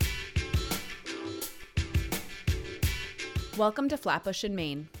Welcome to Flatbush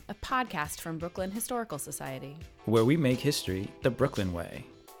Main, a podcast from Brooklyn Historical Society, where we make history the Brooklyn way.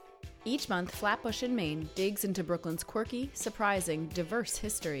 Each month, Flatbush Main digs into Brooklyn's quirky, surprising, diverse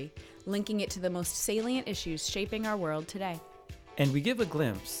history, linking it to the most salient issues shaping our world today. And we give a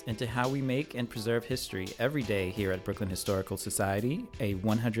glimpse into how we make and preserve history every day here at Brooklyn Historical Society, a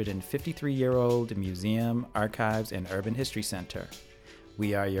 153-year-old museum, archives, and urban history center.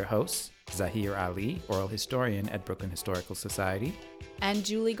 We are your hosts, Zaheer Ali, oral historian at Brooklyn Historical Society, and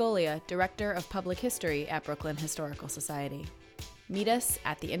Julie Golia, Director of Public History at Brooklyn Historical Society. Meet us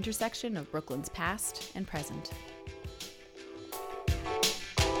at the intersection of Brooklyn's past and present.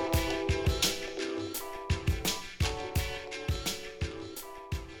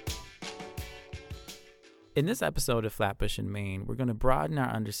 In this episode of Flatbush in Maine, we're going to broaden our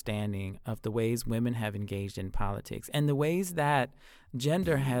understanding of the ways women have engaged in politics and the ways that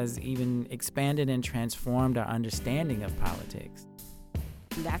gender has even expanded and transformed our understanding of politics.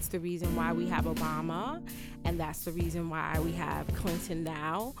 That's the reason why we have Obama, and that's the reason why we have Clinton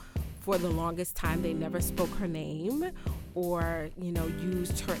now. For the longest time, they never spoke her name or,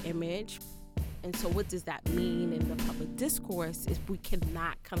 used her image. And so what does that mean in the public discourse if we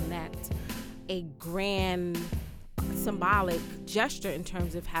cannot connect a grand symbolic gesture in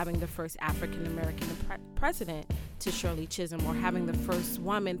terms of having the first African-American president to Shirley Chisholm, or having the first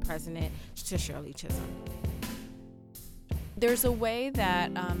woman president to Shirley Chisholm? There's a way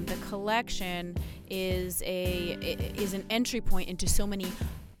that the collection is an entry point into so many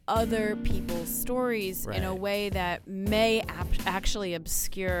other people's stories, right, in a way that may actually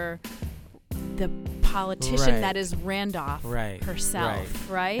obscure the politician, right, that is Randolph, right,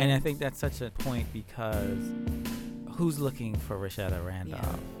 herself, right? And I think that's such a point, because who's looking for Richetta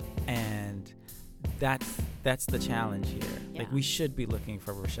Randolph? Yeah. And that's the challenge here. Yeah. Like, we should be looking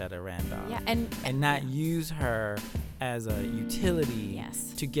for Richetta Randolph, yeah, and not use her as a utility,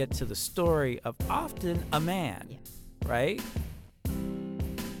 yes, to get to the story of often a man, yeah, right?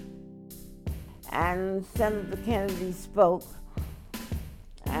 And Senator Kennedy spoke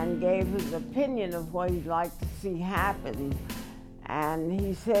and gave his opinion of what he'd like to see happen. And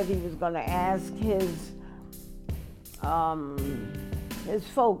he said he was going to ask his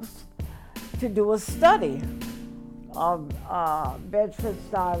folks to do a study of Bedford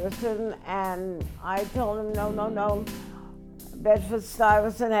Stuyvesant. And I told him, no. Bedford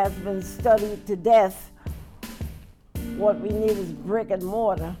Stuyvesant has been studied to death. What we need is brick and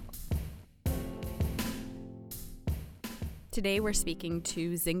mortar. Today we're speaking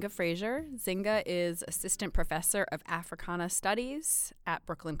to Zinga Fraser. Zinga is Assistant Professor of Africana Studies at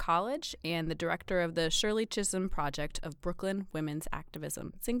Brooklyn College and the Director of the Shirley Chisholm Project of Brooklyn Women's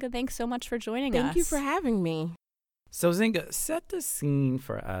Activism. Zinga, thanks so much for joining us. Thank you for having me. So Zinga, set the scene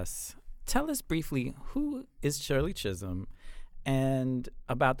for us. Tell us briefly, who is Shirley Chisholm and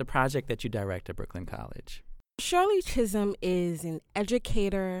about the project that you direct at Brooklyn College? Shirley Chisholm is an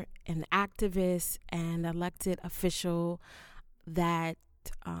educator, an activist, and elected official that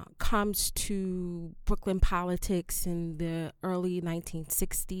comes to Brooklyn politics in the early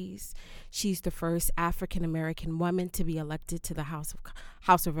 1960s. She's the first African-American woman to be elected to the House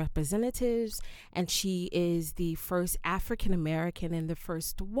of Representatives, and she is the first African-American and the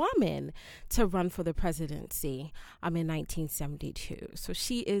first woman to run for the presidency in 1972. So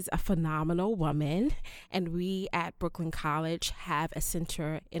she is a phenomenal woman, and we at Brooklyn College have a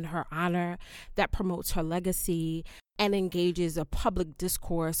center in her honor that promotes her legacy and engages a public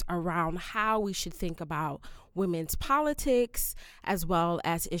discourse around how we should think about women's politics, as well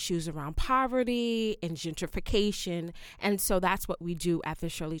as issues around poverty and gentrification. And so that's what we do at the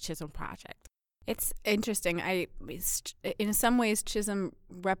Shirley Chisholm Project. It's interesting. In some ways, Chisholm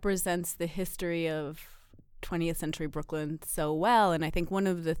represents the history of 20th century Brooklyn so well. And I think one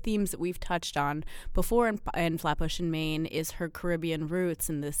of the themes that we've touched on before in Flatbush in Maine is her Caribbean roots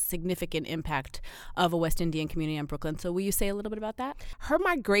and the significant impact of a West Indian community on Brooklyn. So will you say a little bit about that? Her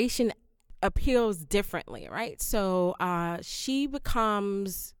migration appeals differently, right? So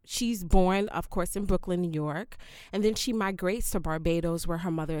she's born, of course, in Brooklyn, New York, and then she migrates to Barbados, where her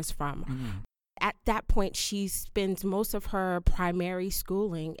mother is from. Mm-hmm. At that point, she spends most of her primary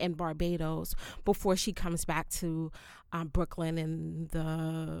schooling in Barbados before she comes back to Brooklyn in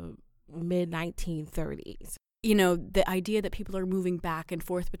the mid-1930s. The idea that people are moving back and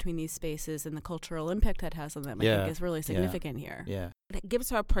forth between these spaces and the cultural impact that has on them, I think, is really significant here. Yeah. It gives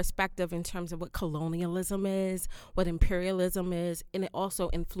her a perspective in terms of what colonialism is, what imperialism is, and it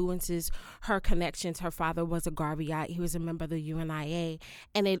also influences her connections. Her father was a Garveyite. He was a member of the UNIA,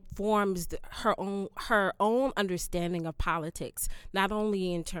 and it forms her own understanding of politics, not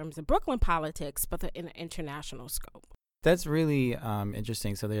only in terms of Brooklyn politics, but in an international scope. That's really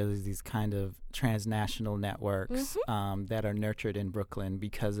interesting. So there's these kind of transnational networks that are nurtured in Brooklyn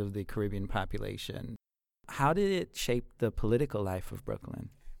because of the Caribbean population. How did it shape the political life of Brooklyn?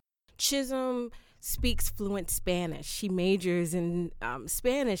 Chisholm speaks fluent Spanish. She majors in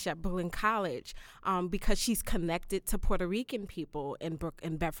Spanish at Brooklyn College because she's connected to Puerto Rican people in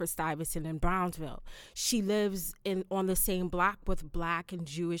Bedford Stuyvesant and Brownsville. She lives on the same block with Black and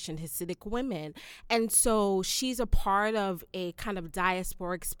Jewish and Hasidic women. And so she's a part of a kind of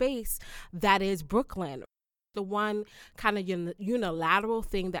diasporic space that is Brooklyn. The one kind of unilateral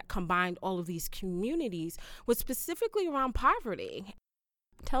thing that combined all of these communities was specifically around poverty.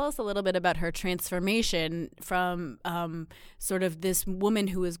 Tell us a little bit about her transformation from sort of this woman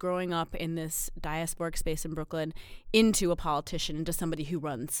who is growing up in this diasporic space in Brooklyn into a politician, into somebody who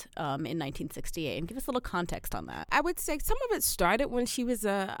runs in 1968. And give us a little context on that. I would say some of it started when she was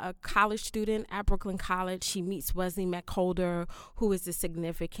a college student at Brooklyn College. She meets Wesley McColder, who is a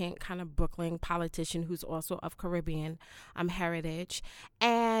significant kind of Brooklyn politician who's also of Caribbean heritage.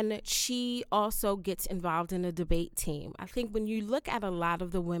 And she also gets involved in a debate team. I think when you look at a lot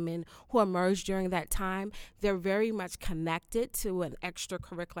of the women who emerged during that time, they're very much connected to an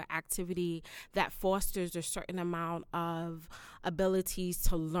extracurricular activity that fosters a certain amount of abilities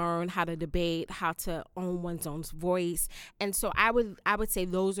to learn how to debate, how to own one's own voice. And so I would say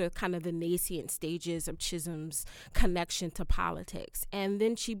those are kind of the nascent stages of Chisholm's connection to politics. And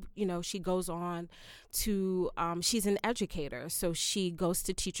then she goes on to, she's an educator. So she goes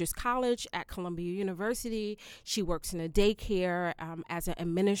to Teachers College at Columbia University. She works in a daycare as an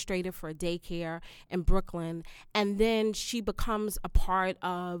administrator for a daycare in Brooklyn. And then she becomes a part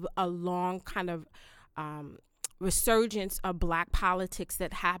of a long kind of resurgence of Black politics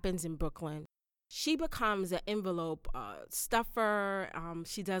that happens in Brooklyn. She becomes an envelope stuffer.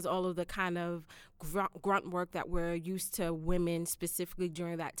 She does all of the kind of grunt work that we're used to women, specifically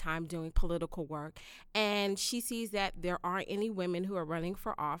during that time, doing political work. And she sees that there aren't any women who are running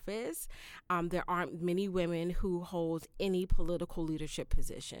for office. There aren't many women who hold any political leadership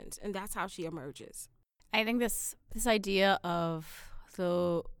positions. And that's how she emerges. I think this idea of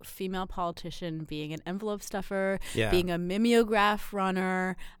the female politician being an envelope stuffer, being a mimeograph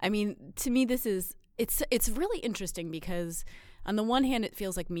runner. I mean, to me, it's really interesting because on the one hand, it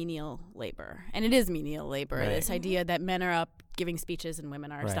feels like menial labor, and it is menial labor. Right. This idea that men are up giving speeches and women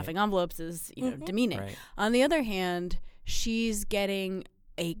are stuffing envelopes is, demeaning. Right. On the other hand, she's getting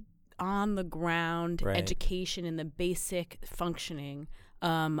a on-the-ground education in the basic functioning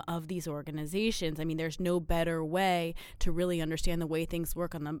of these organizations. I mean, there's no better way to really understand the way things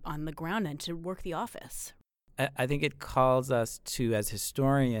work on the ground and to work the office. I think it calls us to, as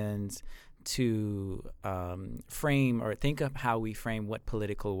historians, to frame or think of how we frame what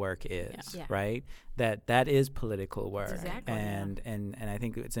political work is, right? That is political work. Exactly. And I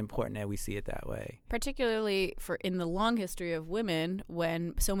think it's important that we see it that way. Particularly in the long history of women,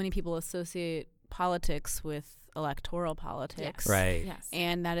 when so many people associate politics with electoral politics. Yes. Right. Yes.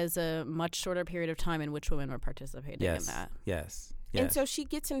 And that is a much shorter period of time in which women were participating in that. Yes. And so she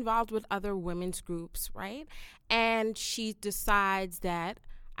gets involved with other women's groups, right? And she decides that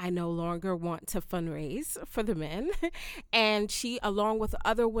I no longer want to fundraise for the men. And she, along with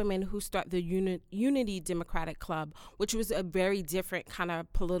other women who start the Unity Democratic Club, which was a very different kind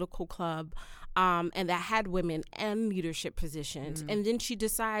of political club, and that had women in leadership positions. And then she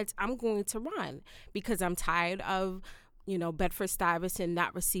decides, I'm going to run because I'm tired of, Bedford Stuyvesant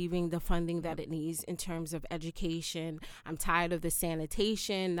not receiving the funding that it needs in terms of education. I'm tired of the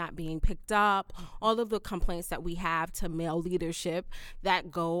sanitation not being picked up, all of the complaints that we have to male leadership that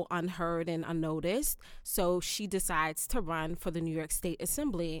go unheard and unnoticed. So she decides to run for the New York State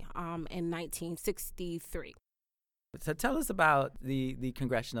Assembly in 1963. So tell us about the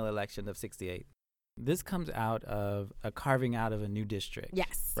congressional election of 68. This comes out of a carving out of a new district.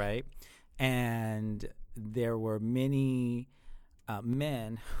 Yes. Right? And there were many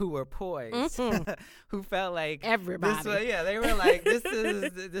men who were poised, who felt like everybody. They were like, this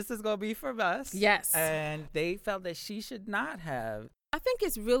is going to be for us. Yes. And they felt that she should not have. I think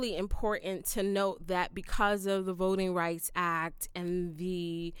it's really important to note that because of the Voting Rights Act and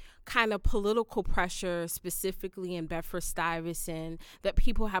the kind of political pressure, specifically in Bedford Stuyvesant, that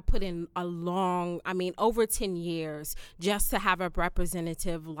people have put in over 10 years just to have a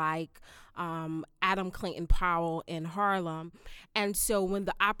representative like Adam Clayton Powell in Harlem. And so when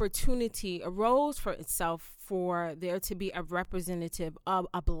the opportunity arose for itself for there to be a representative,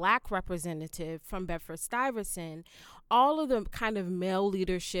 a Black representative from Bedford Stuyvesant, all of the kind of male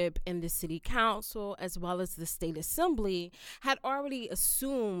leadership in the city council as well as the state assembly had already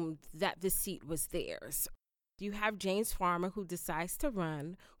assumed that the seat was theirs. You have James Farmer, who decides to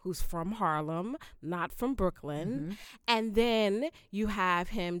run, who's from Harlem, not from Brooklyn. And then you have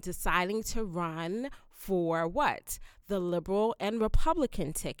him deciding to run for what? The Liberal and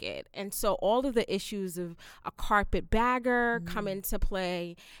Republican ticket. And so all of the issues of a carpetbagger come into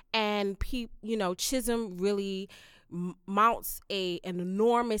play. And, Chisholm really mounts an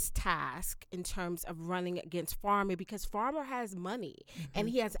enormous task in terms of running against Farmer, because Farmer has money and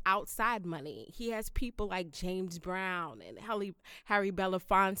he has outside money. He has people like James Brown and Harry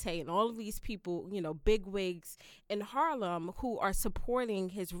Belafonte and all of these people, big wigs in Harlem who are supporting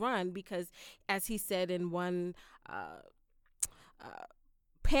his run because, as he said in one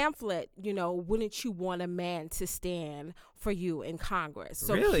pamphlet, wouldn't you want a man to stand for you in Congress?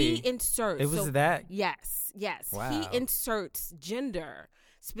 So really? He inserts. It was that? Yes. Wow. He inserts gender,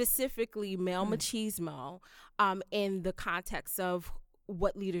 specifically male machismo, in the context of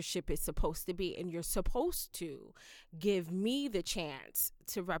what leadership is supposed to be. And you're supposed to give me the chance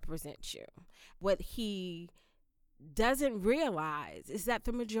to represent you. What he doesn't realize is that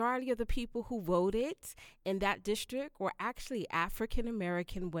the majority of the people who voted in that district were actually African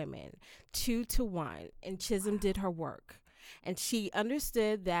American women, 2-1, and Chisholm did her work. And she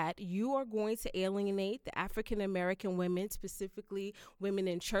understood that you are going to alienate the African American women, specifically women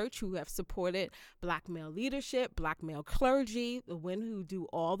in church who have supported Black male leadership, Black male clergy, the women who do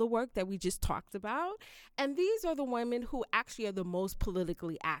all the work that we just talked about. And these are the women who actually are the most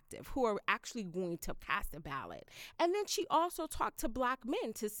politically active, who are actually going to cast a ballot. And then she also talked to Black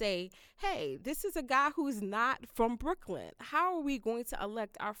men to say, hey, this is a guy who's not from Brooklyn. How are we going to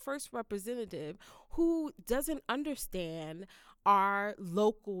elect our first representative who doesn't understand our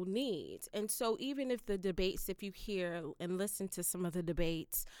local needs? And so even if the debates, if you hear and listen to some of the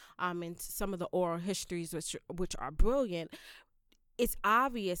debates and some of the oral histories, which are brilliant, it's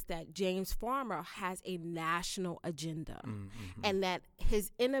obvious that James Farmer has a national agenda and that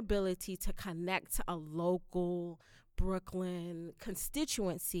his inability to connect to a local Brooklyn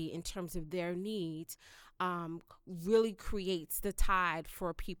constituency in terms of their needs really creates the tide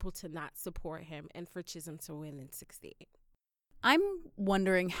for people to not support him and for Chisholm to win in 68. I'm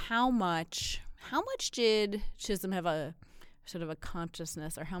wondering how much did Chisholm have a sort of a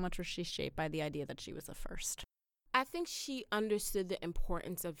consciousness, or how much was she shaped by the idea that she was the first? I think she understood the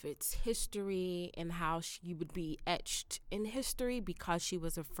importance of its history and how she would be etched in history because she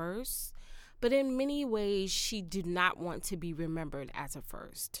was a first. But in many ways, she did not want to be remembered as a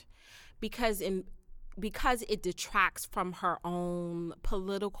first because it detracts from her own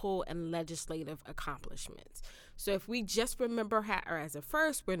political and legislative accomplishments. So if we just remember her as a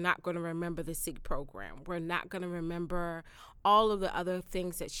first, we're not going to remember the SIG program. We're not going to remember all of the other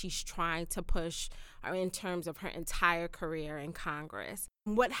things that she's trying to push in terms of her entire career in Congress.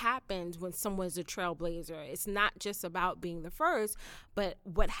 What happens when someone's a trailblazer? It's not just about being the first, but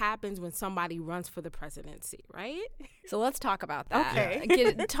what happens when somebody runs for the presidency, right? So let's talk about that.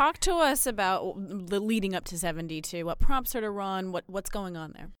 Okay. Talk to us about the leading up to 72. What prompts her to run? What's going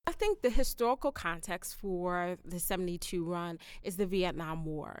on there? I think the historical context for the 72 run is the Vietnam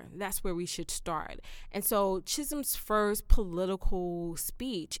War. That's where we should start. And so Chisholm's first political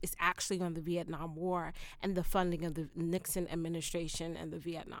speech is actually on the Vietnam War and the funding of the Nixon administration and the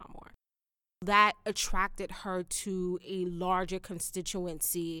Vietnam War. That attracted her to a larger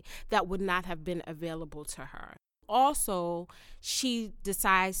constituency that would not have been available to her. Also, she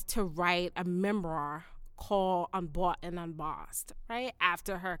decides to write a memoir called Unbought and Unbossed, right?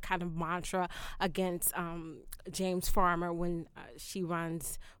 After her kind of mantra against James Farmer when she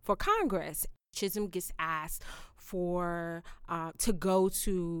runs for Congress. Chisholm gets asked to go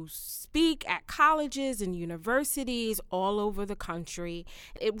to speak at colleges and universities all over the country.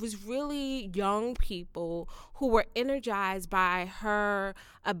 It was really young people who were energized by her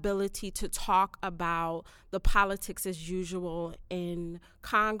ability to talk about the politics as usual in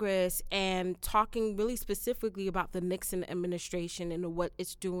Congress and talking really specifically about the Nixon administration and what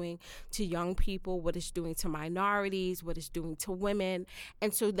it's doing to young people, what it's doing to minorities, what it's doing to women.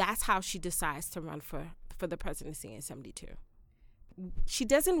 And so that's how she decides to run for the presidency in 72. She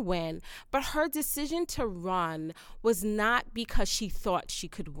doesn't win, but her decision to run was not because she thought she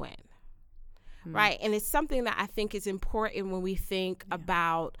could win, right? And it's something that I think is important when we think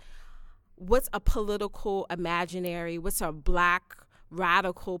about what's a political imaginary, what's a Black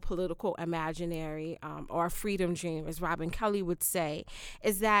radical political imaginary or a freedom dream, as Robin Kelly would say,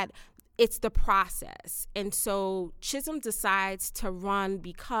 is that it's the process. And so Chisholm decides to run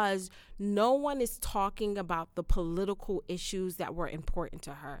because no one is talking about the political issues that were important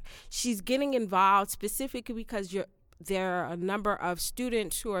to her. She's getting involved specifically because there are a number of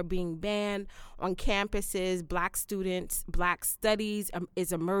students who are being banned on campuses. Black students, Black studies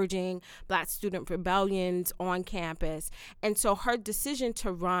is emerging, Black student rebellions on campus. And so her decision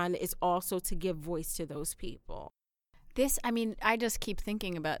to run is also to give voice to those people. I just keep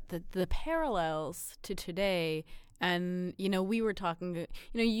thinking about the parallels to today. And, we were talking,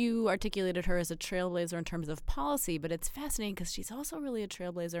 you articulated her as a trailblazer in terms of policy, but it's fascinating because she's also really a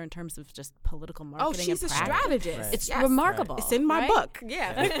trailblazer in terms of just political marketing. Oh, she's and a practice. strategist. Right. It's remarkable. Right. It's in my book.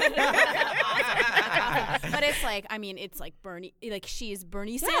 Yeah. But it's like Bernie, like she is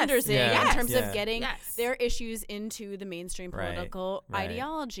Bernie Sanders in terms of getting their issues into the mainstream political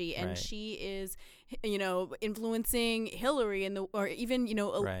ideology. And she is, influencing Hillary or even,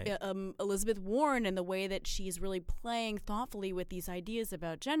 Elizabeth Warren in the way that she's really playing thoughtfully with these ideas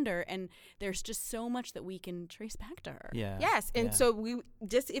about gender. And there's just so much that we can trace back to her. Yeah. Yes. And so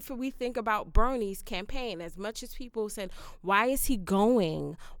if we think about Bernie's campaign, as much as people said, why is he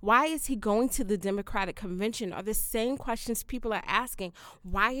going to the Democratic convention, are the same questions people are asking.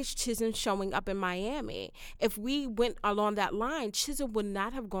 Why is Chisholm showing up in Miami? If we went along that line, Chisholm would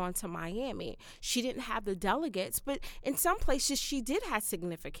not have gone to Miami. She didn't have the delegates, but in some places she did have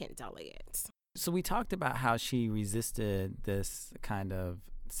significant delegates. So we talked about how she resisted this kind of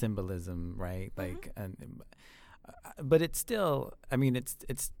symbolism, right? Like, but it's still,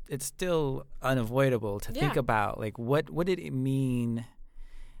 it's still unavoidable to think about, like, what did it mean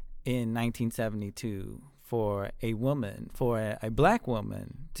in 1972 for a woman, for a Black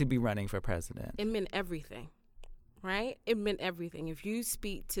woman to be running for president? It meant everything, right? It meant everything. If you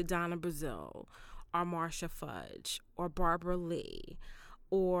speak to Donna Brazile or Marsha Fudge or Barbara Lee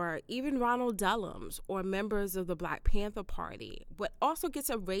or even Ronald Dellums or members of the Black Panther Party, what also gets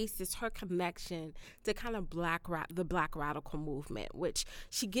erased is her connection to kind of the Black radical movement, which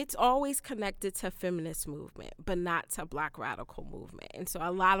she gets always connected to feminist movement, but not to Black radical movement. And so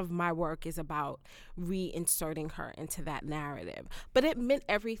a lot of my work is about reinserting her into that narrative. But it meant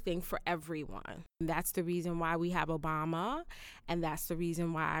everything for everyone. And that's the reason why we have Obama, and that's the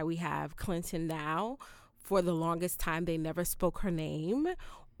reason why we have Clinton now. For the longest time, they never spoke her name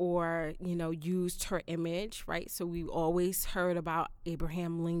or, used her image, right? So we always heard about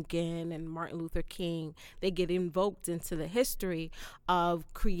Abraham Lincoln and Martin Luther King. They get invoked into the history of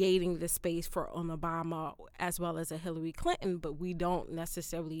creating the space for an Obama as well as a Hillary Clinton, but we don't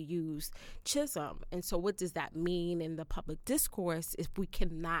necessarily use Chisholm. And so what does that mean in the public discourse if we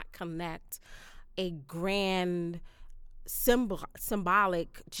cannot connect a grand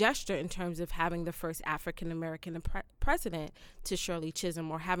symbolic gesture in terms of having the first African-American president to Shirley Chisholm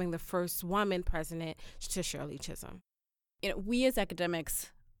or having the first woman president to Shirley Chisholm? We as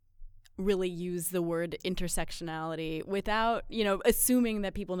academics really use the word intersectionality without, assuming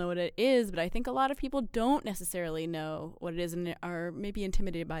that people know what it is. But I think a lot of people don't necessarily know what it is and are maybe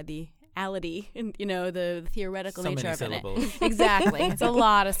intimidated by the ality and the theoretical nature of it. Exactly. It's a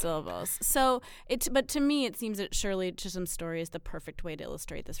lot of syllables. So but to me it seems that Shirley Chisholm's story is the perfect way to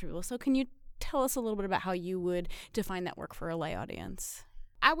illustrate this for people. So can you tell us a little bit about how you would define that work for a lay audience?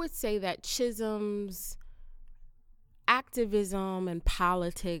 I would say that Chisholm's activism and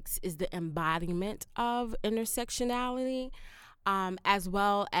politics is the embodiment of intersectionality, as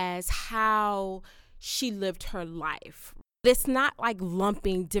well as how she lived her life. It's not like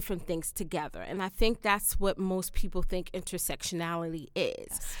lumping different things together. And I think that's what most people think intersectionality is.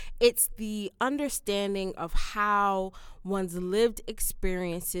 Yes. It's the understanding of how one's lived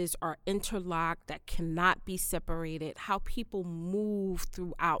experiences are interlocked, that cannot be separated, how people move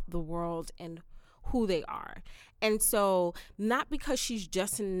throughout the world and who they are. And so not because she's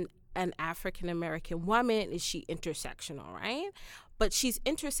just an African-American woman is she intersectional, right? But she's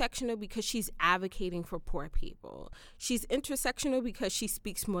intersectional because she's advocating for poor people. She's intersectional because she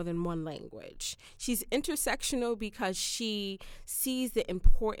speaks more than one language. She's intersectional because she sees the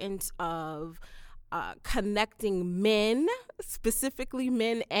importance of connecting men, specifically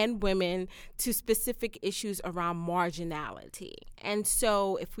men and women, to specific issues around marginality. And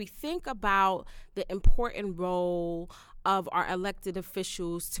so if we think about the important role of our elected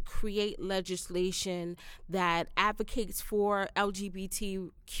officials to create legislation that advocates for LGBTQ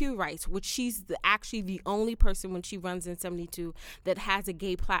rights, which she's actually the only person when she runs in 72 that has a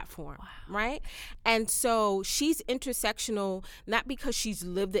gay platform, right? And so she's intersectional not because she's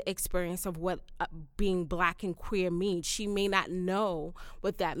lived the experience of what being Black and queer means. She may not know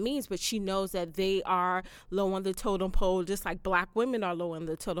what that means, but she knows that they are low on the totem pole, just like Black women are low on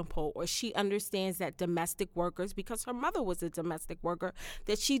the totem pole, or she understands that domestic workers, because her mother father was a domestic worker,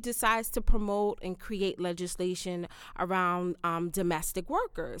 that she decides to promote and create legislation around domestic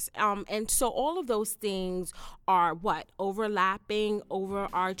workers. And so all of those things are overlapping,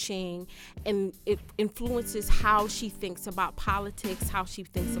 overarching, and it influences how she thinks about politics, how she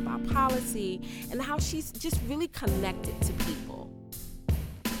thinks about policy, and how she's just really connected to people.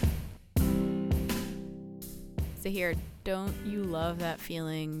 Zaheer, don't you love that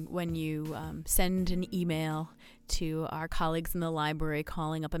feeling when you send an email to our colleagues in the library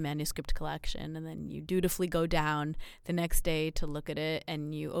calling up a manuscript collection, and then you dutifully go down the next day to look at it,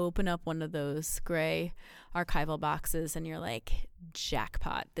 and you open up one of those gray archival boxes and you're like,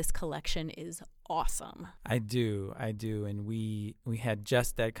 jackpot, this collection is awesome. I do. And we had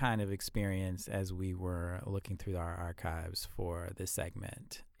just that kind of experience as we were looking through our archives for this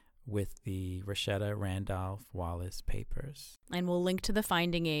segment with the Richetta Randolph Wallace papers. And we'll link to the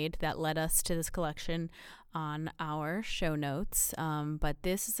finding aid that led us to this collection on our show notes. But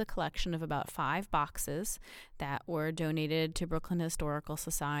this is a collection of about 5 boxes that were donated to Brooklyn Historical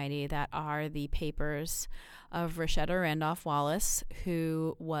Society that are the papers of Richetta Randolph Wallace,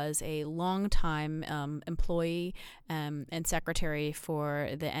 who was a longtime employee and secretary for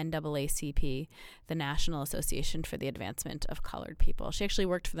the NAACP, the National Association for the Advancement of Colored People. She actually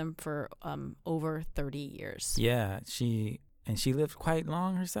worked for them for over 30 years. Yeah, she lived quite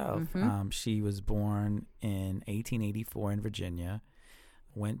long herself. Mm-hmm. She was born in 1884 in Virginia,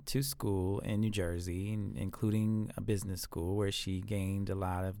 went to school in New Jersey, including a business school where she gained a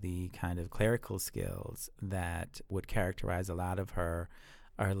lot of the kind of clerical skills that would characterize a lot of her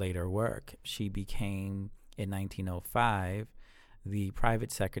later work. She became, in 1905, the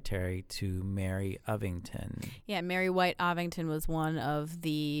private secretary to Mary Ovington. Yeah, Mary White Ovington was one of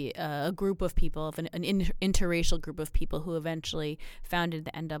the a group of people, of an interracial group of people who eventually founded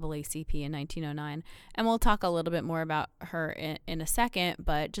the NAACP in 1909. And we'll talk a little bit more about her in a second,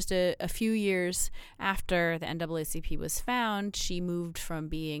 but just a few years after the NAACP was found, she moved from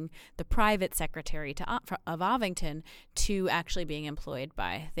being the private secretary of Ovington to actually being employed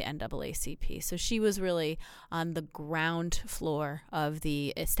by the NAACP. So she was really on the ground floor of the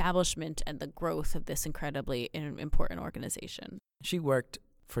establishment and the growth of this incredibly important organization. She worked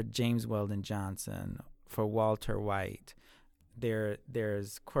for James Weldon Johnson, for Walter White.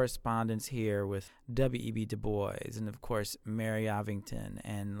 There's correspondence here with W.E.B. Du Bois and, of course, Mary Ovington.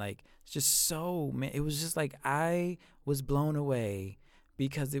 And, it's just it was just I was blown away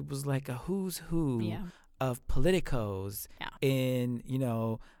because it was like a who's who of politicos in,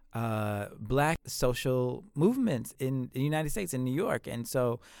 Black social movements in the United States, in New York. And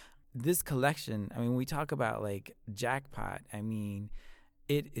so this collection, we talk about jackpot.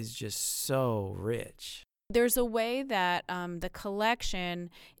 It is just so rich. There's a way that the collection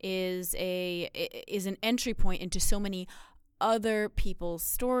is an entry point into so many other people's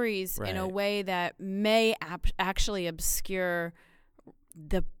stories in a way that may actually obscure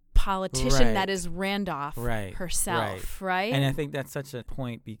the politician that is Randolph herself, right? And I think that's such a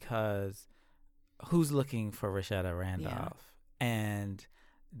point because who's looking for Richetta Randolph? Yeah. And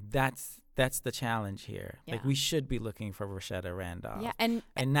that's the challenge here. Yeah. We should be looking for Richetta Randolph. Yeah,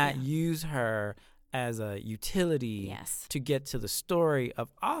 and not use her as a utility to get to the story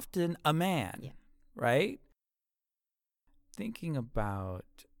of often a man, right? Thinking about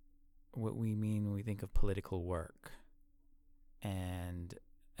what we mean when we think of political work and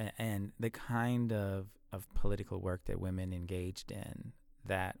the kind of political work that women engaged in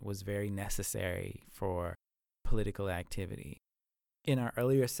that was very necessary for political activity. In our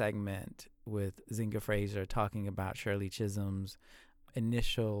earlier segment with Zinga Fraser talking about Shirley Chisholm's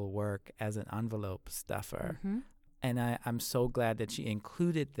initial work as an envelope stuffer, and I'm so glad that she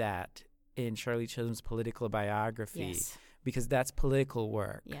included that in Shirley Chisholm's political biography, because that's political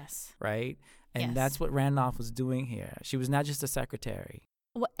work, right? And that's what Randolph was doing here. She was not just a secretary.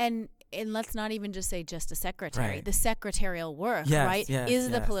 Well, and let's not even just say just a secretary. Right. The secretarial work, is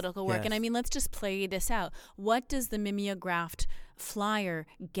the political work. And let's just play this out. What does the mimeographed flyer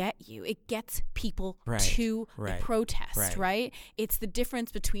get you? It gets people to the protest, right? It's the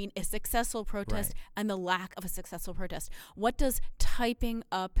difference between a successful protest and the lack of a successful protest. What does typing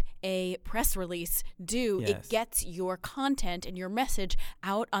up a press release do? It gets your content and your message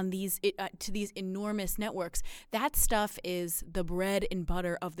out on to these enormous networks. That stuff is the bread and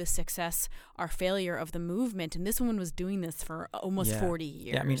butter of the success or failure of the movement. And this woman was doing this for almost 40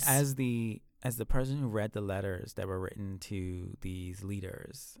 years. Yeah, as the person who read the letters that were written to these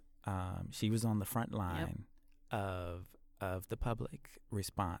leaders, she was on the front line of the public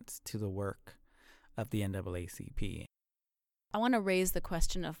response to the work of the NAACP. I want to raise the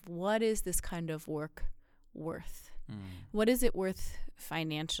question of what is this kind of work worth? What is it worth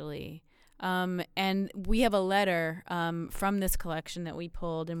financially? And we have a letter from this collection that we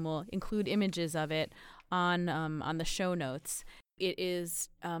pulled, and we'll include images of it on the show notes. It is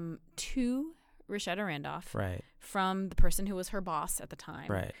to Richetta Randolph, right, from the person who was her boss at the time,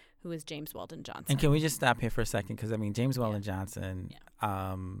 right, who was James Weldon Johnson. And can we just stop here for a second? Because I mean, James Weldon Johnson. Yeah.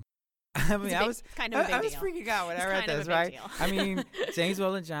 I mean, I was freaking out when I read this, right? I mean, James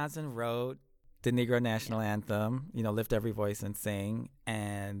Weldon Johnson wrote the Negro National Anthem, you know, Lift Every Voice and Sing.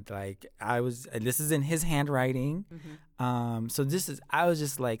 And like, this is in his handwriting. Mm-hmm. So I was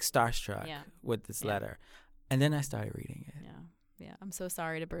just like starstruck with this letter. And then I started reading it. Yeah. I'm so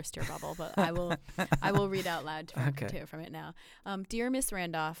sorry to burst your bubble, but I will read out loud from it now. Dear Miss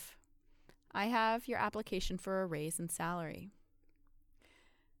Randolph, I have your application for a raise in salary.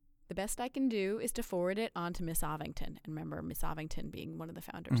 The best I can do is to forward it on to Miss Ovington. And remember, Miss Ovington being one of the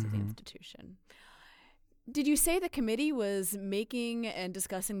founders of the institution. Did you say the committee was making and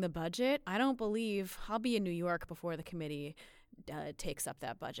discussing the budget? I don't believe I'll be in New York before the committee takes up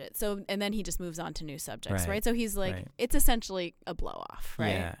that budget. So, and then he just moves on to new subjects, right? So he's like, it's essentially a blow off,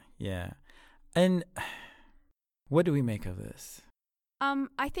 right? Yeah. And what do we make of this?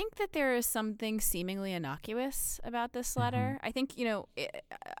 I think that there is something seemingly innocuous about this letter. I think,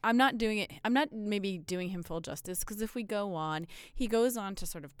 I'm not maybe doing him full justice, because if we go on, he goes on to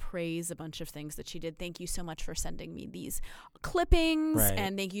sort of praise a bunch of things that she did. Thank you so much for sending me these clippings,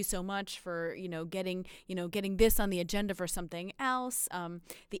 and thank you so much for, getting this on the agenda for something else.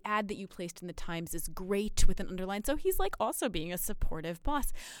 The ad that you placed in the Times is great, with an underline. So he's like also being a supportive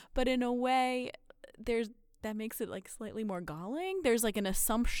boss, but in a way that makes it like slightly more galling. There's like an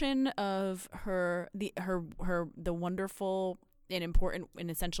assumption of the wonderful and important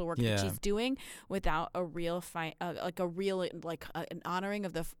and essential work that she's doing, without a real an honoring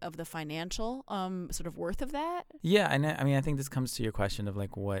of the financial sort of worth of that. Yeah, and I mean, I think this comes to your question of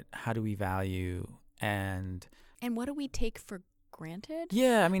like, how do we value and what do we take for granted?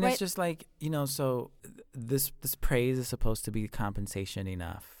 Yeah, I mean, it's just like, so this praise is supposed to be compensation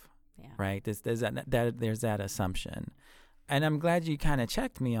enough. Yeah. Right. There's that assumption, and I'm glad you kind of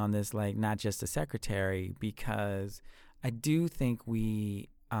checked me on this, like not just the secretary, because I do think we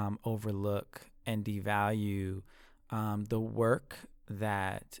overlook and devalue the work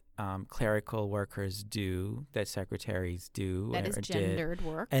that clerical workers do, that secretaries do, that is gendered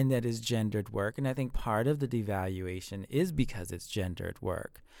work, and I think part of the devaluation is because it's gendered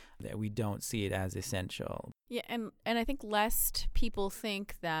work, that we don't see it as essential. Yeah, and I think lest people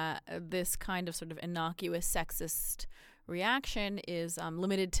think that this kind of sort of innocuous sexist reaction is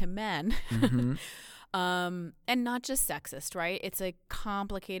limited to men. And not just sexist, right? It's a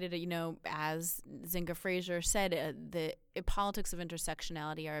complicated, as Zinga Fraser said, the politics of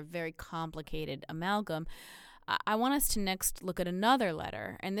intersectionality are a very complicated amalgam. I want us to next look at another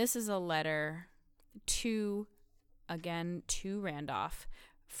letter, and this is a letter to Randolph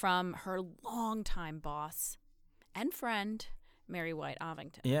from her longtime boss and friend, Mary White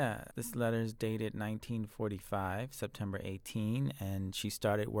Ovington. Yeah, this letter is dated 1945, September 18, and she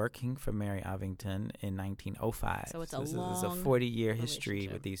started working for Mary Ovington in 1905. So it's this is a 40-year history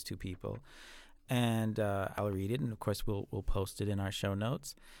with these two people. And I'll read it, and of course we'll post it in our show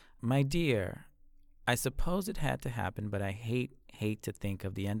notes. My dear, I suppose it had to happen, but I hate to think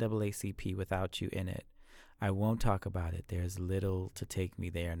of the NAACP without you in it. I won't talk about it. There's little to take me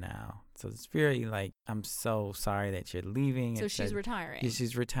there now. So it's very like, I'm so sorry that you're leaving. So she's retiring. Yeah,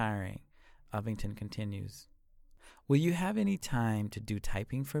 she's retiring. Ovington continues. Will you have any time to do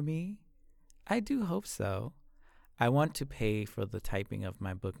typing for me? I do hope so. I want to pay for the typing of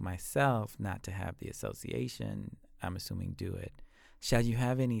my book myself, not to have the association, I'm assuming, do it. Shall you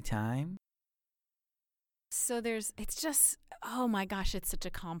have any time? So it's just, oh my gosh, it's such a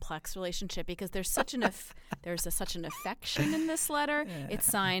complex relationship, because there's such an such an affection in this letter. Yeah. It's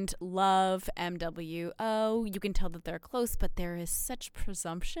signed Love, MWO. You can tell that they're close, but there is such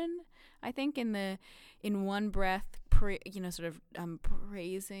presumption, I think, in one breath, praising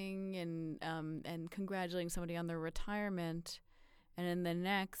and congratulating somebody on their retirement, and in the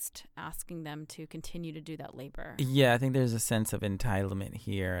next, asking them to continue to do that labor. Yeah, I think there's a sense of entitlement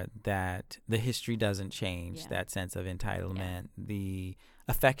here that the history doesn't change, that sense of entitlement. Yeah. The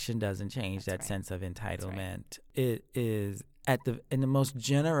affection doesn't change, sense of entitlement. It is, in the most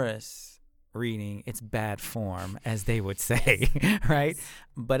generous reading, it's bad form, as they would say, right?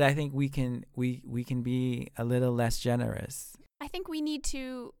 But I think we can be a little less generous. I think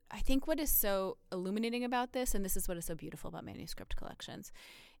what is so illuminating about this, and this is what is so beautiful about manuscript collections,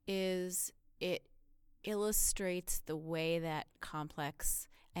 is it illustrates the way that complex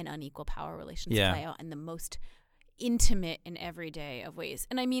and unequal power relations play out in the most intimate and everyday of ways.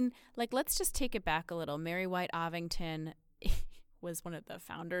 And I mean, like, let's just take it back a little. Mary White Ovington was one of the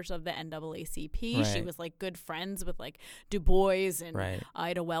founders of the NAACP. Right. She was like good friends with like Du Bois and Right.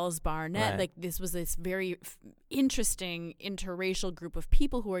 Ida Wells Barnett. Right. Like this was this very interesting interracial group of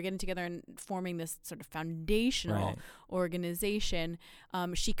people who were getting together and forming this sort of foundational Right. organization.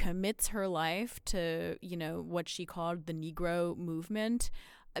 She commits her life to, what she called the Negro movement.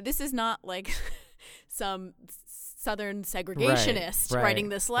 This is not like some Southern segregationist Right. writing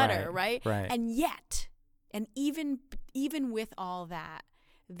this letter, right? Right. And yet, and even with all that,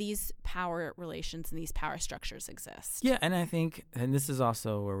 these power relations and these power structures exist. Yeah, and I think, and this is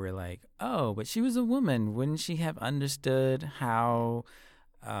also where we're like, oh, but she was a woman. Wouldn't she have understood how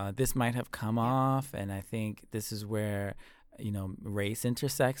this might have come off? And I think this is where, race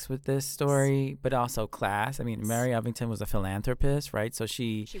intersects with this story, but also class. I mean, Mary Ovington was a philanthropist, right? So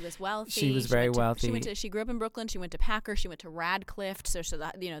she was wealthy. She was very wealthy. She grew up in Brooklyn. She went to Packer. She went to Radcliffe. So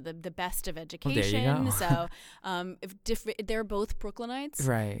that, the best of education. Well, there you go. So they're both Brooklynites,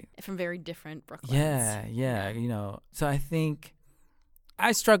 right? From very different Brooklyns. Yeah. So I think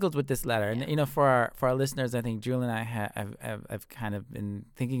I struggled with this letter, and for our listeners, I think Jewel and I have kind of been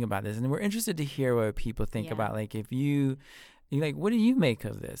thinking about this, and we're interested to hear what people think about. Like, if you like, what do you make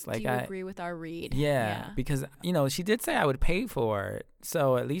of this? Like, do you agree with our read? Yeah, because she did say I would pay for it,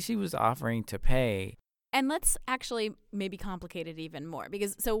 so at least she was offering to pay. And let's actually maybe complicate it even more,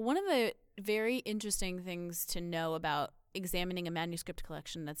 because one of the very interesting things to know about examining a manuscript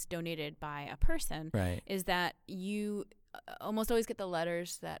collection that's donated by a person is that you almost always get the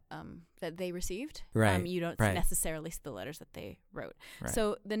letters that they received. Right. You don't necessarily see the letters that they wrote. Right.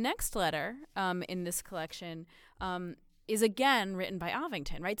 So the next letter in this collection is again written by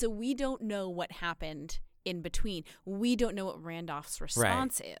Ovington, right? So we don't know what happened in between. We don't know what Randolph's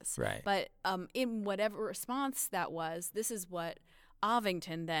response is. Right. But in whatever response that was, this is what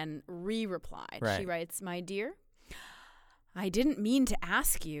Ovington then re-replied. Right. She writes, "My dear, I didn't mean to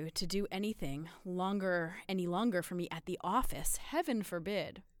ask you to do anything any longer for me at the office. Heaven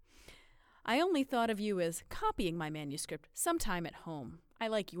forbid. I only thought of you as copying my manuscript sometime at home. I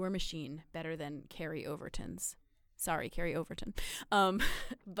like your machine better than Carrie Overton's." Sorry, Carrie Overton.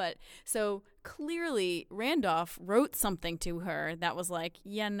 But so clearly Randolph wrote something to her that was like,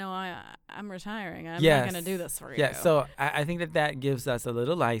 I'm retiring. I'm not going to do this for you. Yeah, so I think that gives us a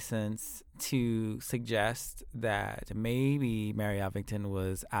little license to suggest that maybe Mary Ovington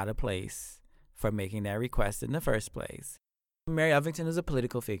was out of place for making that request in the first place. Mary Ovington is a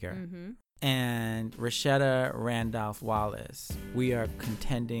political figure. Mm-hmm. And Richetta Randolph Wallace, we are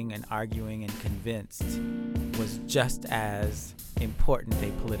contending and arguing and convinced, was just as important a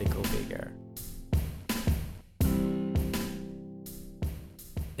political figure.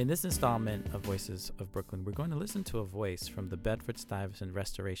 In this installment of Voices of Brooklyn, we're going to listen to a voice from the Bedford Stuyvesant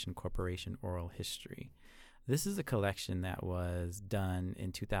Restoration Corporation Oral History. This is a collection that was done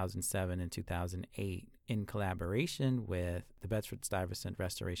in 2007 and 2008 in collaboration with the Bedford Stuyvesant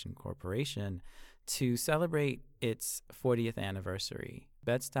Restoration Corporation to celebrate its 40th anniversary.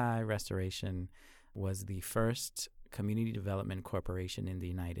 Bed-Stuy Restoration was the first community development corporation in the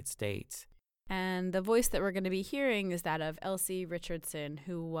United States. And the voice that we're going to be hearing is that of Elsie Richardson,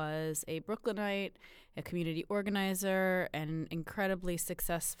 who was a Brooklynite, a community organizer, and an incredibly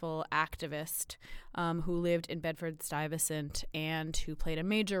successful activist who lived in Bedford Stuyvesant and who played a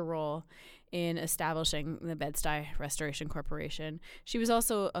major role in establishing the Bed-Stuy Restoration Corporation. She was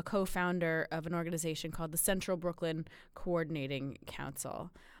also a co-founder of an organization called the Central Brooklyn Coordinating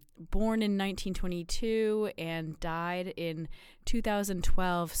Council. Born in 1922 and died in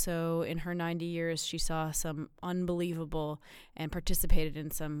 2012. So in her 90 years, she saw some unbelievable and participated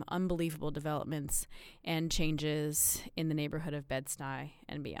in some unbelievable developments and changes in the neighborhood of Bed-Stuy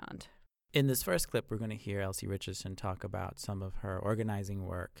and beyond. In this first clip, we're going to hear Elsie Richardson talk about some of her organizing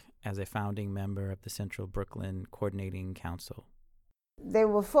work as a founding member of the Central Brooklyn Coordinating Council. There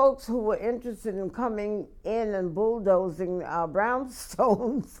were folks who were interested in coming in and bulldozing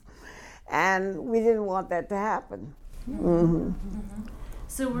brownstones, and we didn't want that to happen. Mm-hmm. Mm-hmm.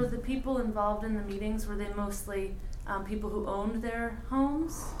 So were the people involved in the meetings, were they mostly people who owned their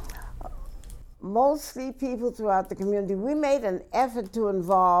homes? Mostly people throughout the community. We made an effort to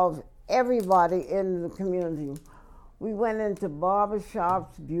involve everybody in the community. We went into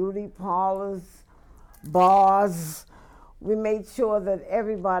barbershops, beauty parlors, bars. We made sure that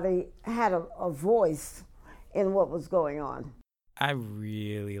everybody had a voice in what was going on. I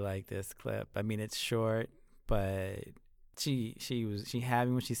really like this clip. I mean, it's short, but she had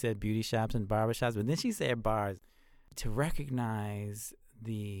me when she said beauty shops and barbershops, but then she said bars. To recognize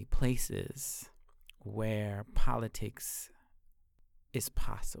the places where politics is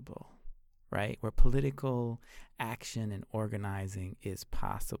possible, right? Where political action and organizing is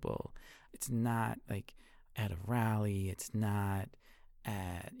possible. It's not like at a rally. It's not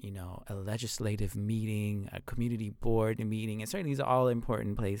at, a legislative meeting, a community board meeting. And certainly these are all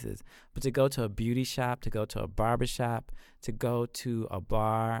important places. But to go to a beauty shop, to go to a barber shop, to go to a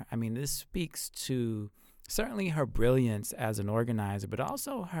bar, this speaks to certainly her brilliance as an organizer, but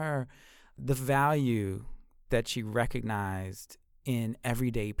also the value that she recognized in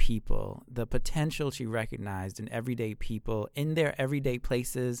everyday people, the potential she recognized in everyday people in their everyday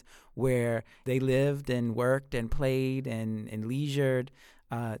places where they lived and worked and played and leisured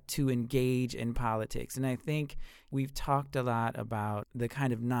to engage in politics. And I think we've talked a lot about the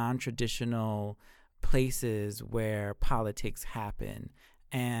kind of non-traditional places where politics happen.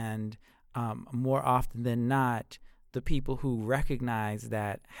 And more often than not, the people who recognize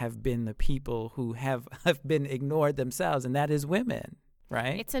that have been the people who have been ignored themselves, and that is women,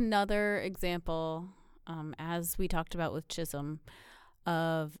 right? It's another example, as we talked about with Chisholm,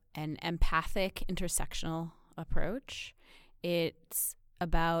 of an empathic intersectional approach. It's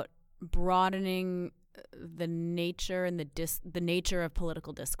about broadening the nature and the nature of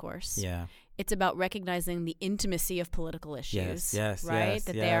political discourse. Yeah. It's about recognizing the intimacy of political issues. Yes, right?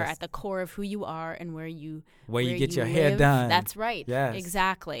 That they are at the core of who you are and where you get your live. hair done. That's right. Yes.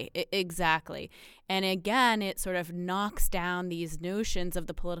 Exactly. And again, it sort of knocks down these notions of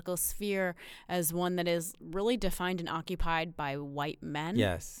the political sphere as one that is really defined and occupied by white men.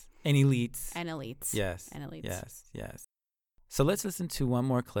 Yes. And elites. Yes. Yes. So let's listen to one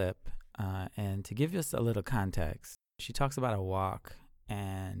more clip. And to give us a little context, she talks about a walk,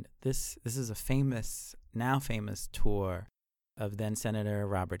 and this is a now famous tour of then Senator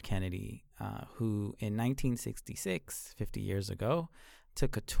Robert Kennedy, who in 1966, 50 years ago,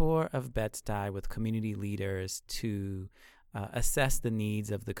 took a tour of Bed-Stuy with community leaders to assess the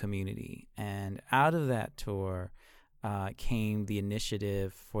needs of the community. And out of that tour came the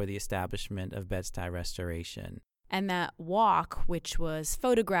initiative for the establishment of Bed-Stuy Restoration. And that walk, which was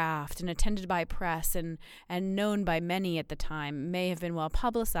photographed and attended by press and known by many at the time, may have been well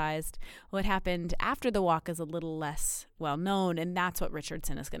publicized. What happened after the walk is a little less well known, and that's what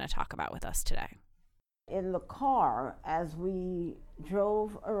Richardson is going to talk about with us today. In the car, as we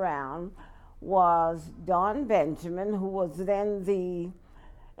drove around, was Don Benjamin, who was then the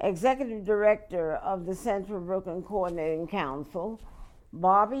executive director of the Central Brooklyn Coordinating Council,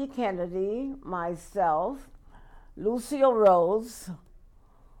 Bobby Kennedy, myself, Lucille Rose,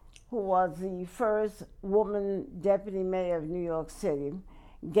 who was the first woman deputy mayor of New York City,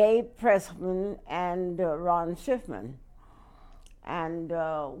 Gabe Pressman, and Ron Schiffman. And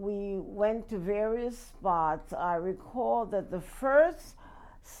we went to various spots. I recall that the first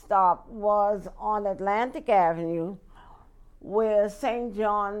stop was on Atlantic Avenue, where St.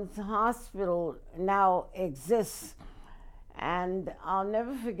 John's Hospital now exists. And I'll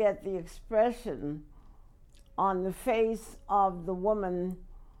never forget the expression on the face of the woman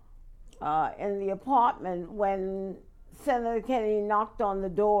in the apartment when Senator Kennedy knocked on the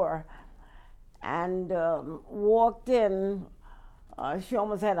door and walked in. She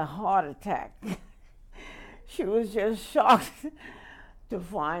almost had a heart attack. She was just shocked to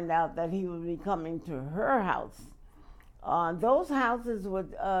find out that he would be coming to her house. Those houses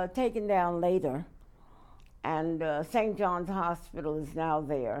were taken down later, and St. John's Hospital is now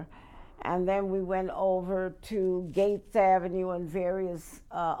there. And then we went over to Gates Avenue and various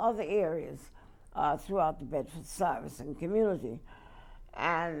other areas throughout the Bedford Stuyvesant community.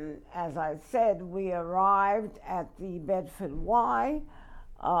 And as I said, we arrived at the Bedford Y,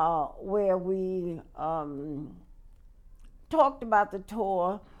 where we talked about the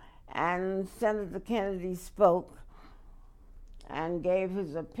tour, and Senator Kennedy spoke and gave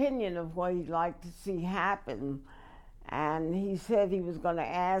his opinion of what he'd like to see happen. And he said he was going to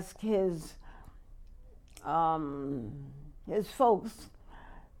ask his folks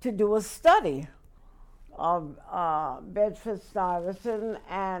to do a study of Bedford Stuyvesant,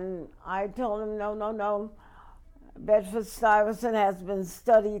 and I told him, no, Bedford Stuyvesant has been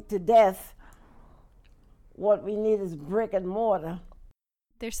studied to death. What we need is brick and mortar.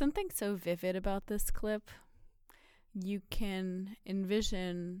 There's something so vivid about this clip. You can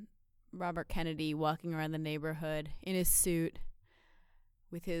envision Robert Kennedy walking around the neighborhood in his suit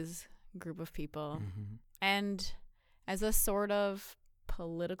with his group of people. Mm-hmm. And as a sort of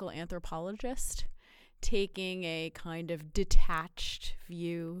political anthropologist, taking a kind of detached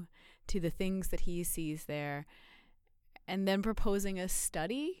view to the things that he sees there, and then proposing a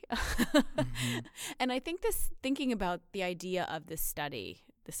study. Mm-hmm. And I think thinking about the idea of this study,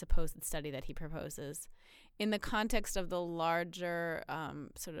 the supposed study that he proposes. In the context of the larger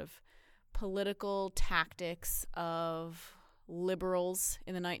sort of political tactics of liberals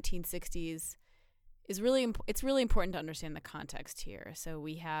in the 1960s, it's really important to understand the context here. So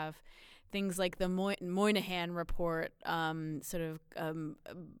we have things like the Moynihan report,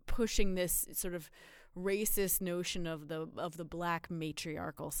 pushing this sort of racist notion of the black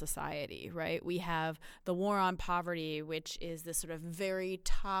matriarchal society, right? We have the War on Poverty, which is this sort of very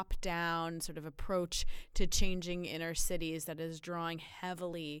top-down sort of approach to changing inner cities that is drawing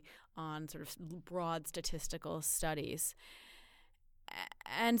heavily on sort of broad statistical studies.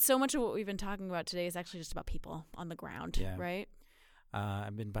 And so much of what we've been talking about today is actually just about people on the ground, right?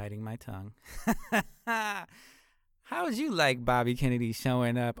 I've been biting my tongue. How would you like Bobby Kennedy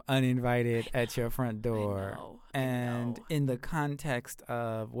showing up uninvited at your front door? I know. In the context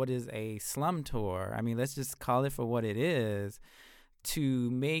of what is a slum tour, I mean, let's just call it for what it is, to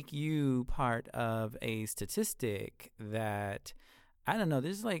make you part of a statistic that, I don't know,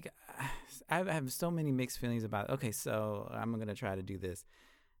 there's like, I have so many mixed feelings about, okay, so I'm going to try to do this.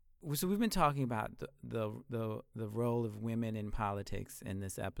 So we've been talking about the role of women in politics in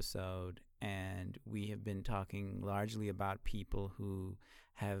this episode, and we have been talking largely about people who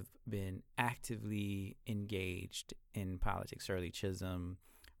have been actively engaged in politics. Shirley Chisholm,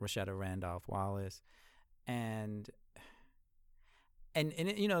 Richetta Randolph Wallace, and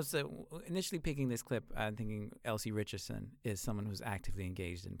you know, so initially picking this clip, I'm thinking Elsie Richardson is someone who's actively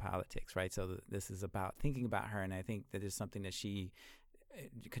engaged in politics, right? So this is about thinking about her, and I think that is something that she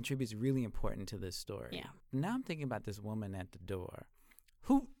contributes really important to this story. Yeah. Now I'm thinking about this woman at the door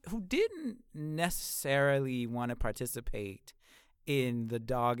who didn't necessarily want to participate in the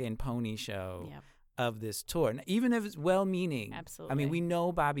dog and pony show of this tour, even if it's well-meaning. Absolutely. I mean, we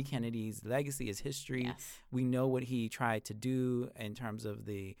know Bobby Kennedy's legacy, his history. Yes. We know what he tried to do in terms of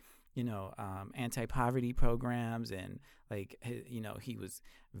the anti-poverty programs, and like, he was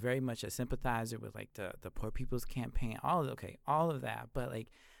very much a sympathizer with like the Poor People's Campaign, all of that. But like,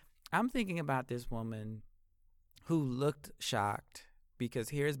 I'm thinking about this woman who looked shocked because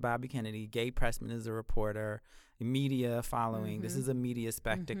here's Bobby Kennedy, Gay Pressman is a reporter, media following. Mm-hmm. This is a media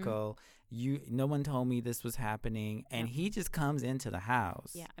spectacle. Mm-hmm. No one told me this was happening, and he just comes into the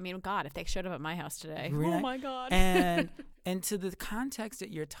house. Yeah, I mean, God, if they showed up at my house today, right? Oh my God. And to the context that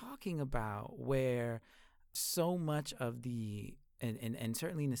you're talking about, where so much of the and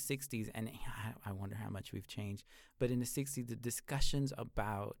certainly in the 60s, and I wonder how much we've changed, but in the 60s, the discussions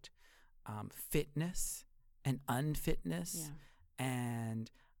about fitness and unfitness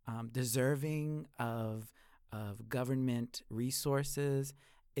and deserving of government resources,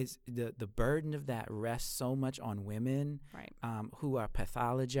 is the burden of that rests so much on women, right, who are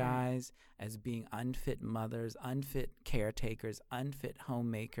pathologized as being unfit mothers, unfit caretakers, unfit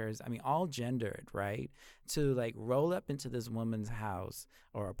homemakers. I mean, all gendered, right? To like roll up into this woman's house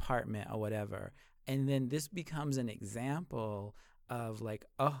or apartment or whatever, and then this becomes an example of like,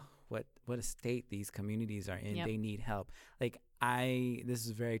 oh, what a state these communities are in. Yep. They need help. Like, this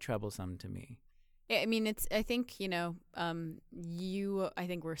is very troublesome to me. I mean, I think, I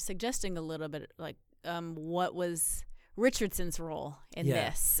think we're suggesting a little bit like what was Richardson's role in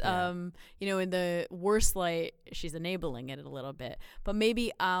this. Yeah. In the worst light, she's enabling it a little bit. But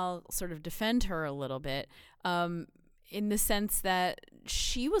maybe I'll sort of defend her a little bit in the sense that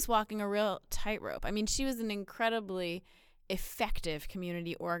she was walking a real tightrope. I mean, she was an incredibly effective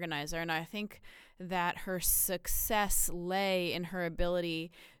community organizer, and I think that her success lay in her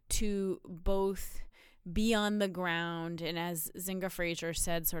ability to both be on the ground and, as Zinga Fraser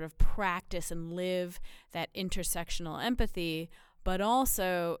said, sort of practice and live that intersectional empathy, but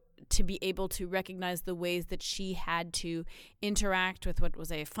also to be able to recognize the ways that she had to interact with what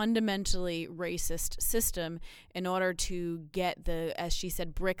was a fundamentally racist system in order to get the, as she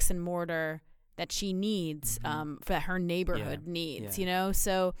said, bricks and mortar that she needs, that her neighborhood needs,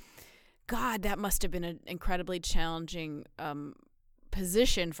 So, God, that must have been an incredibly challenging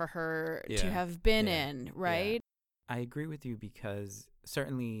position for her to have been in, right? I agree with you, because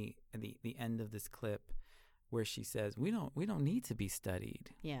certainly at the end of this clip where she says we don't need to be studied.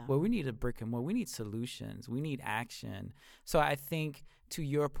 Yeah. Well, we need a brick and mortar. We need solutions. We need action. So I think, to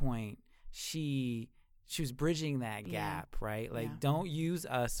your point, she was bridging that gap, right? Like, don't use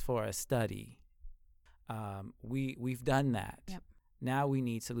us for a study. We've done that. Yep. Now we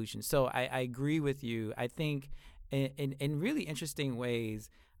need solutions. So I agree with you. I think in really interesting ways,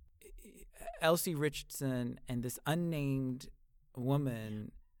 Elsie Richardson and this unnamed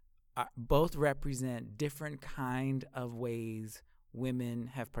woman both represent different kind of ways women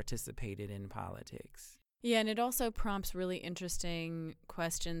have participated in politics. Yeah, and it also prompts really interesting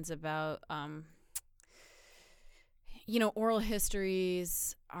questions about, oral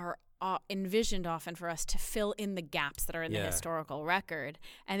histories are envisioned often for us to fill in the gaps that are in the historical record.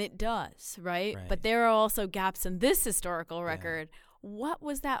 And it does, right? But there are also gaps in this historical record. What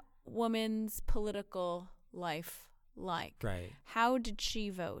was that woman's political life like? Right. How did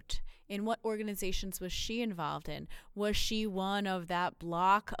she vote? In what organizations was she involved in? Was she one of that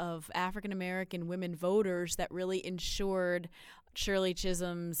block of African-American women voters that really ensured Shirley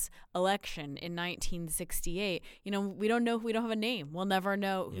Chisholm's election in 1968? We don't know. We don't have a name. We'll never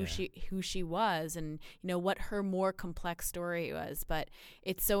know who she was and, what her more complex story was. But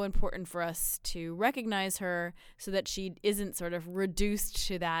it's so important for us to recognize her so that she isn't sort of reduced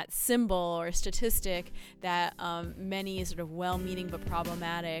to that symbol or statistic that many sort of well-meaning but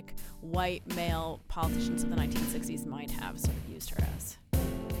problematic white male politicians of the 1960s might have sort of used her as.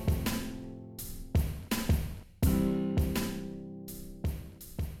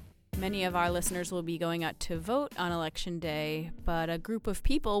 Many of our listeners will be going out to vote on Election Day, but a group of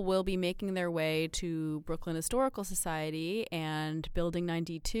people will be making their way to Brooklyn Historical Society and Building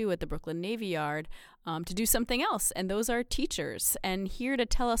 92 at the Brooklyn Navy Yard to do something else, and those are teachers. And here to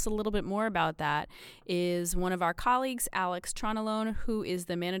tell us a little bit more about that is one of our colleagues, Alex Tronolone, who is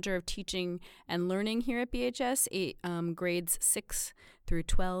the manager of teaching and learning here at BHS, grades 6 through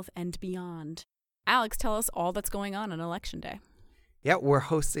 12 and beyond. Alex, tell us all that's going on Election Day. Yeah, we're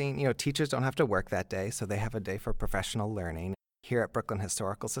hosting, teachers don't have to work that day, so they have a day for professional learning. Here at Brooklyn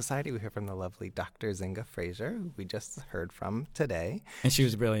Historical Society, we hear from the lovely Dr. Zinga Fraser, who we just heard from today. And she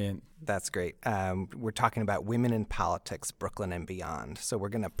was brilliant. That's great. We're talking about women in politics, Brooklyn and beyond. So we're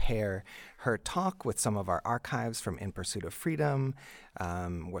going to pair her talk with some of our archives from In Pursuit of Freedom.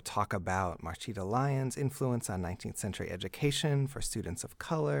 We'll talk about Marchita Lyon's influence on 19th century education for students of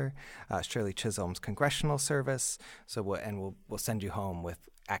color, Shirley Chisholm's congressional service. So we'll send you home with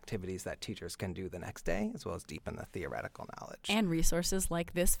activities that teachers can do the next day, as well as deepen the theoretical knowledge. And resources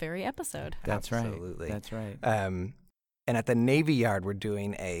like this very episode. That's Absolutely. Right. That's right. And at the Navy Yard, we're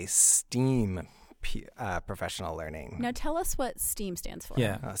doing a STEAM professional learning. Now tell us what STEAM stands for.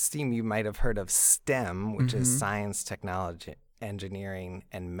 Yeah. STEAM, you might have heard of STEM, which is science, technology, engineering,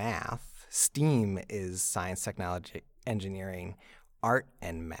 and math. STEAM is science, technology, engineering, art,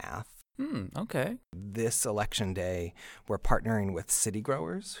 and math. Okay. This election day, we're partnering with City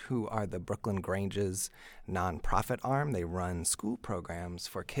Growers, who are the Brooklyn Grange's nonprofit arm. They run school programs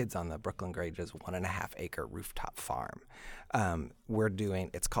for kids on the Brooklyn Grange's 1.5-acre rooftop farm.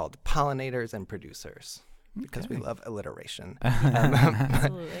 It's called Pollinators and Producers, because we love alliteration.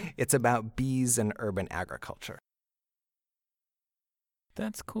 Absolutely. It's about bees and urban agriculture.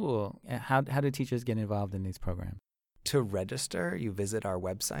 That's cool. How do teachers get involved in these programs? To register, you visit our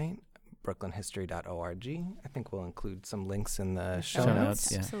website, brooklynhistory.org. I think we'll include some links in the show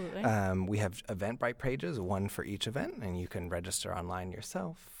notes. Yeah. Absolutely. We have Eventbrite pages, one for each event, and you can register online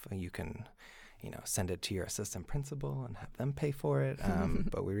yourself. You can, send it to your assistant principal and have them pay for it.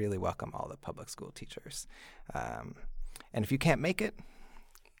 But we really welcome all the public school teachers. And if you can't make it,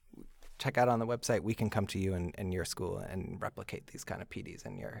 check out on the website. We can come to you in your school and replicate these kind of PDs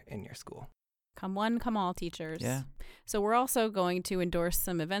in your school. Come one, come all, teachers. Yeah. So we're also going to endorse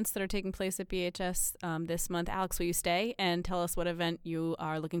some events that are taking place at BHS this month. Alex, will you stay and tell us what event you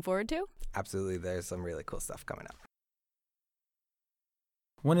are looking forward to? Absolutely. There's some really cool stuff coming up.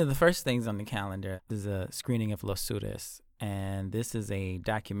 One of the first things on the calendar is a screening of Los Sures. And this is a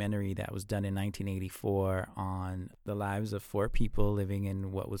documentary that was done in 1984 on the lives of 4 people living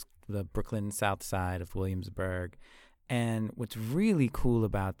in what was the Brooklyn South Side of Williamsburg. And what's really cool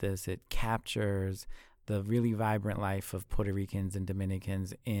about this, it captures the really vibrant life of Puerto Ricans and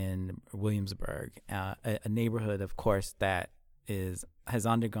Dominicans in Williamsburg, a neighborhood, of course, that has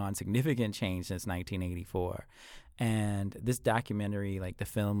undergone significant change since 1984. And this documentary, the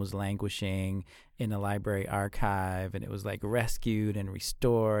film was languishing in a library archive, and it was rescued and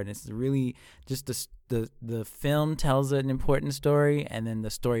restored. And it's really just the film tells an important story, and then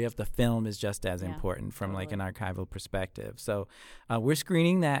the story of the film is just as important from an archival perspective. So we're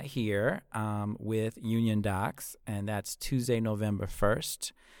screening that here with Union Docs, and that's Tuesday, November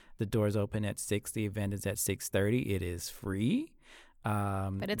 1st. The doors open at 6. The event is at 6:30. It is free.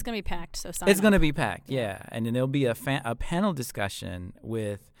 But it's going to be packed, so sign It's up. going to be packed, yeah. And then there'll be a panel discussion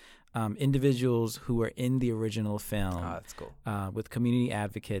with individuals who were in the original film. Oh, that's cool. With community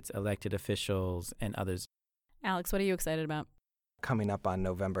advocates, elected officials, and others. Alex, what are you excited about? Coming up on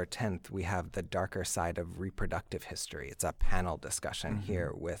November 10th, we have The Darker Side of Reproductive History. It's a panel discussion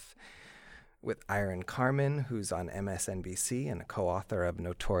here with with Iron Carmen, who's on MSNBC and a co-author of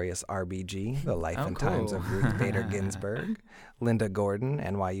Notorious RBG, The Life and Times of Ruth Bader Ginsburg, Linda Gordon,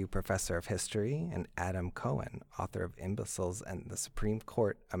 NYU Professor of History, and Adam Cohen, author of Imbeciles and the Supreme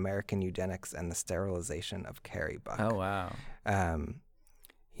Court, American Eugenics and the Sterilization of Carrie Buck. Oh, wow.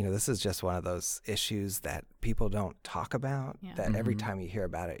 This is just one of those issues that people don't talk about, that every time you hear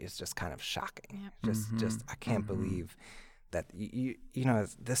about it, it's just kind of shocking. Just I can't believe that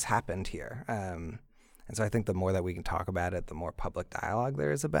this happened here, and so I think the more that we can talk about it, the more public dialogue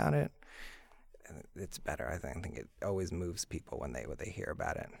there is about it, it's better. I think it always moves people when they hear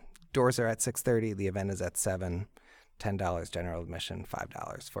about it. Doors are at 6:30. The event is at 7. $10 general admission,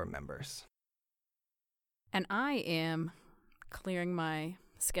 $5 for members. And I am clearing my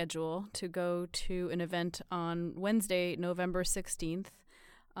schedule to go to an event on Wednesday, November 16th.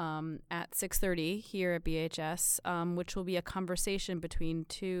 At 6:30 here at BHS, which will be a conversation between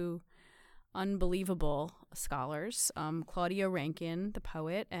two unbelievable scholars, Claudia Rankin, the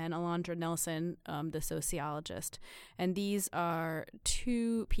poet, and Alondra Nelson, the sociologist. And these are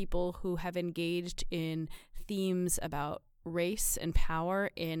two people who have engaged in themes about race and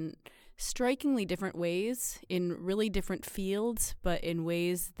power in strikingly different ways, in really different fields, but in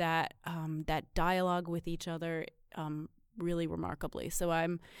ways that that dialogue with each other really remarkably. So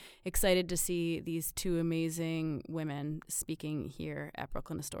I'm excited to see these two amazing women speaking here at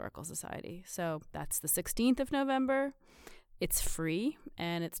Brooklyn Historical Society. So that's the 16th of November. It's free,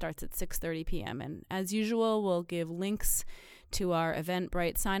 and it starts at 6:30 p.m. And as usual, we'll give links to our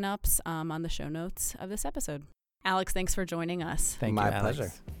Eventbrite signups on the show notes of this episode. Alex, thanks for joining us. Thank you, My Alex.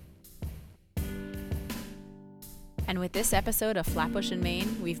 pleasure. And with this episode of Flatbush in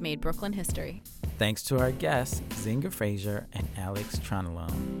Maine, we've made Brooklyn history. Thanks to our guests, Zinga Fraser and Alex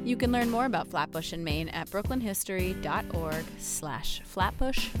Tronolone. You can learn more about Flatbush in Maine at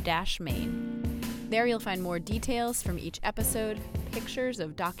brooklynhistory.org/Flatbush-Maine. There you'll find more details from each episode, pictures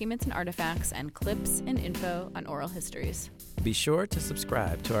of documents and artifacts, and clips and info on oral histories. Be sure to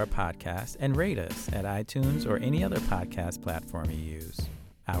subscribe to our podcast and rate us at iTunes or any other podcast platform you use.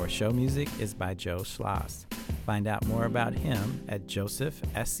 Our show music is by Joe Schloss. Find out more about him at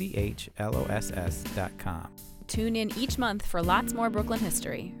josephschloss.com. Tune in each month for lots more Brooklyn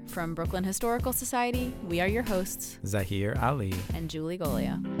history. From Brooklyn Historical Society, we are your hosts, Zaheer Ali and Julie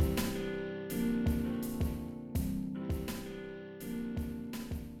Golia.